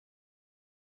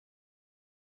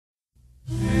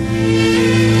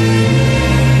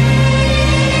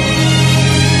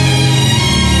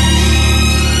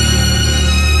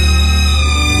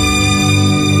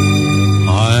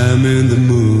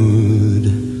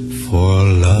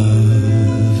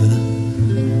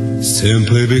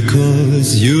simply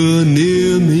because you're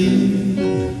near me.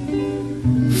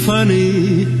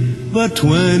 Funny, but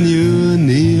when you're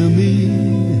near me,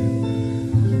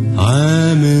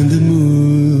 I'm in the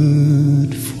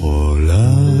mood for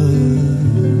love.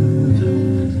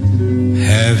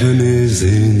 Heaven is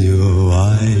in your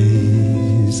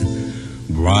eyes,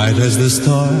 bright as the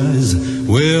stars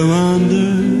we're under.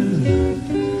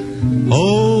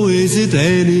 Oh, is it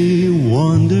any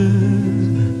wonder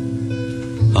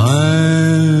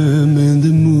I'm in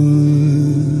the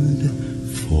mood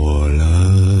for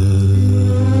love?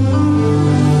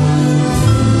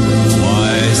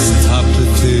 Why stop to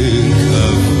think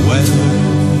of whether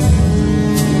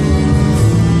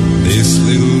this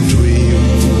little dream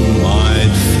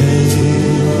might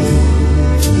fade?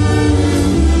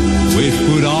 We've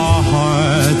put our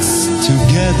hearts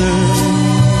together,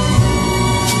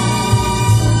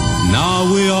 now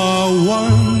we are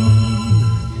one.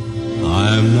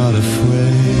 I'm not afraid.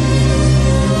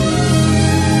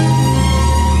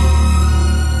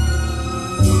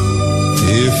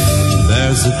 If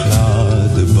there's a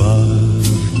cloud above,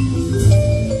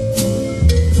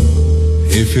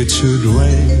 if it should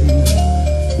rain,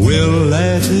 we'll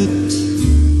let it.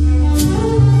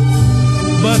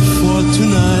 But for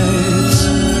tonight,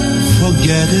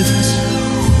 forget it.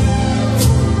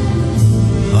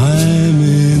 I'm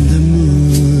in the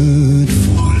mood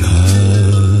for love.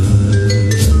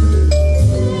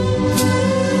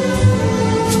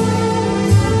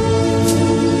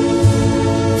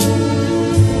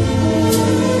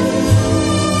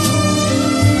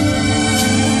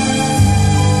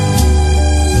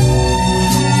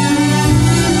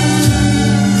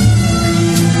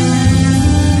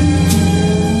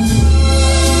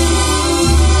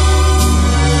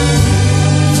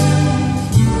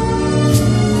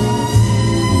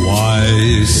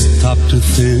 Stop to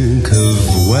think of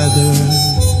whether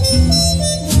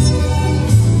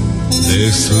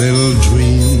this little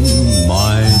dream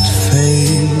might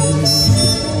fade.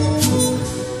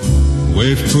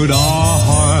 We've put our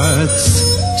hearts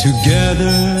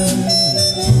together,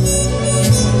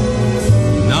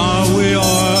 now we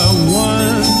are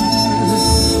one.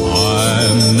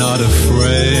 I'm not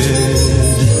afraid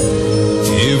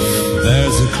if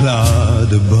there's a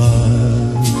cloud above.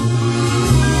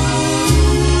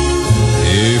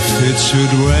 If it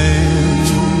should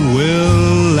rain,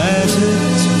 we'll let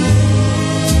it.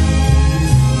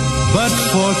 But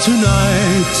for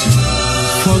tonight,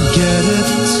 forget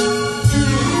it.